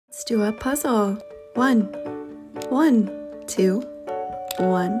Let's do a puzzle. 1, 1, 2,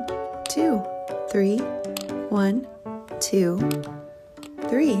 1, 2, 3, 1, 2,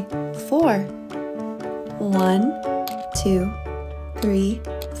 3, 4. 1, 2, 3,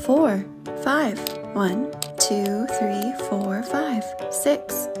 4, 5. 1, 2, 3, 4, 5.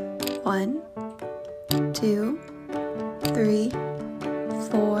 6. 1, 2, 3,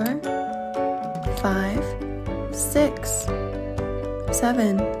 4, 5, 6.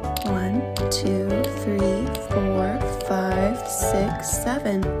 7. 1, 2, 3, 4, 5, 6,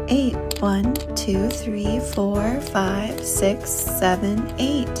 7, 8. 1, 2, 3, 4, 5, 6, 7,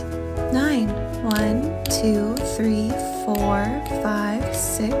 8. 9. 1, 2, 3, 4, 5,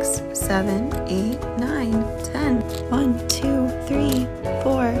 6, 7, 8, 9, 10. 1, 2, 3,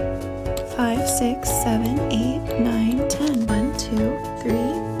 4, 5, 6, 7, 8, 9, 10. 1, 2, 3,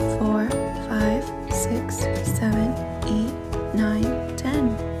 4, 5, 6, 7, 8, 9,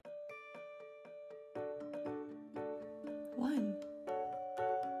 10. 1.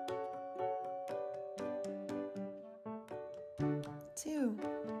 2.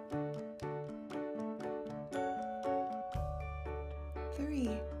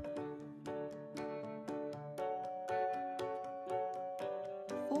 3.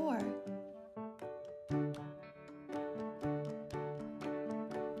 4.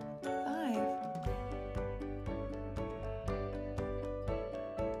 5.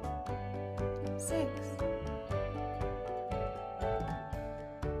 6.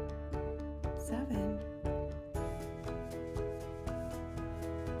 7.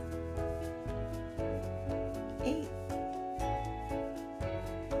 8.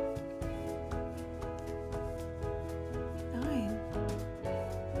 9.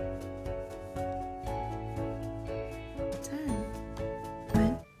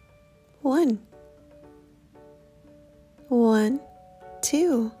 10. 1. 1,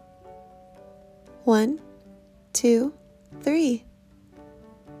 2. 1, 2, 3.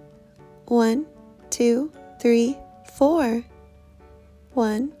 1, 2, 3, 4.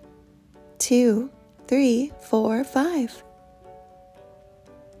 1, 2, 3, 4, 5.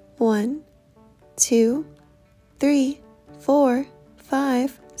 1, 2, 3, 4,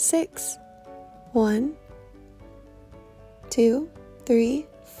 5, 6. 1, 2, 3,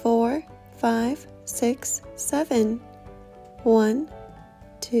 4, 5, 6, 7. 1,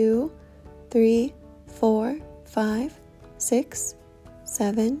 2, 3, 4, 5, 6,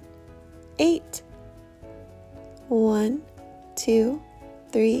 7, 8. 1, 2,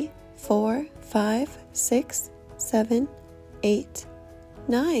 3, 4, 5, 6, 7, 8,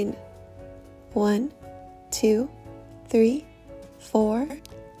 9. 1, 2, 3, 4,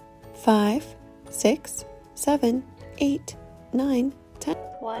 5, 6, 7, 8, 9, 10.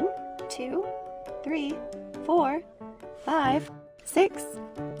 1, 2, 3, 4, 5, 6,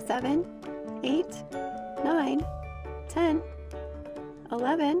 7, 8, 9, 10,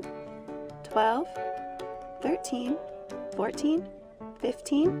 11, 12, 13, 14,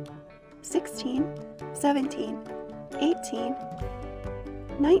 15, 16, 17, 18,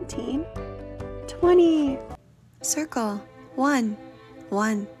 19, 20. Circle. 1,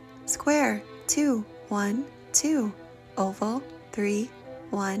 1. Square. 2, 1, 2. Oval. 3,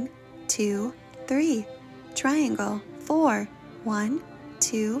 1, 2, 3. Triangle. 4, 1,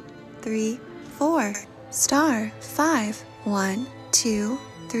 2, 3, 4. Star. 5, 1, 2,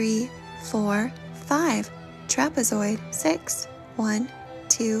 3, 4, 5. Trapezoid. 6, 1,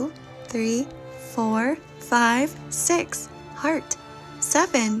 2, 3, 4, 5, 6. Heart.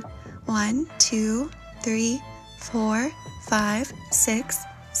 7, 1, 2, 3, 4, 5, 6,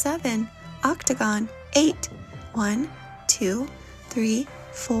 7. Octagon. 8, 1, 2, 3,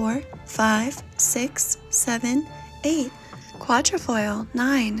 4, 5, 6, 7, 8. Quadrifoil.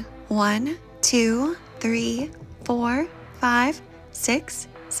 9, 1, 2, 3, 4, 5, 6,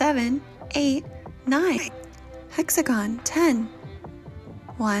 7, 8, 9. Hexagon. 10,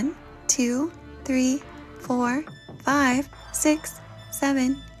 1, 2, 3, 4, 5, 6,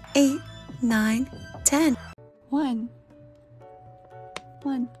 7, 8, 9, 10. 1,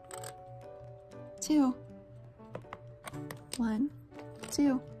 1, 2, 1,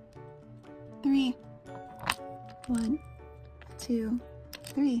 2, 3, 1, 2,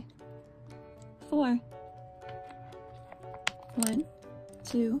 3, 4, 1,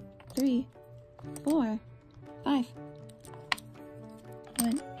 2, 3, 4, 5.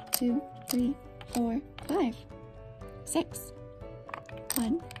 1, 2, 3, 4, 5. 6.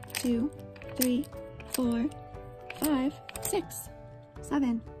 1, 2, 3, 4, 5, 6.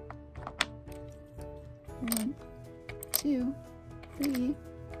 7. 1, 2, 3,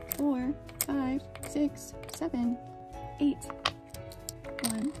 4, 5, 6, 7, 8,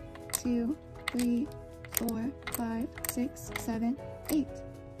 1, 2, 3, 4, 5, 6, 7, 8,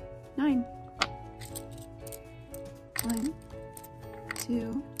 9. 1,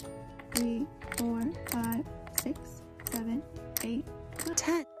 2, 3, 4, 5, 6, 7, 8,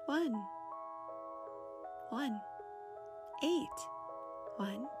 10. 1, 1, 8.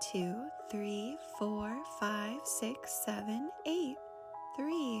 1, 2, 3, 4, 5, 6, 7, 8.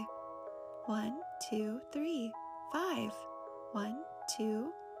 3. 1, 2, 3, 5. 1,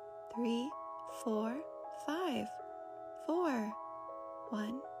 2, 3, 4, 5. 4.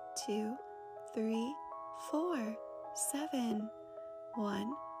 1, 2, 3, 4, 7.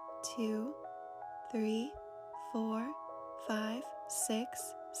 1, 2, 3, 4, 5,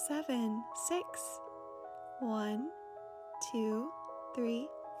 6, 7. 6. 1, 2, 3,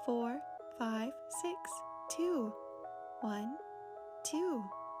 4, 5, 6. 2. 1, 2.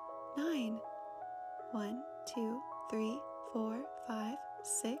 9. 1, 2, 3, 4, 5,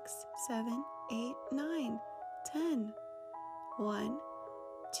 6, 7, 8, 9. 10. 1,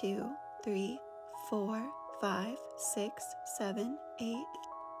 2, 3, 4, 5, 6, 7, 8,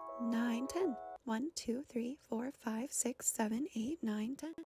 9, 10. 1, 2, 3, 4, 5, 6, 7, 8, 9, 10.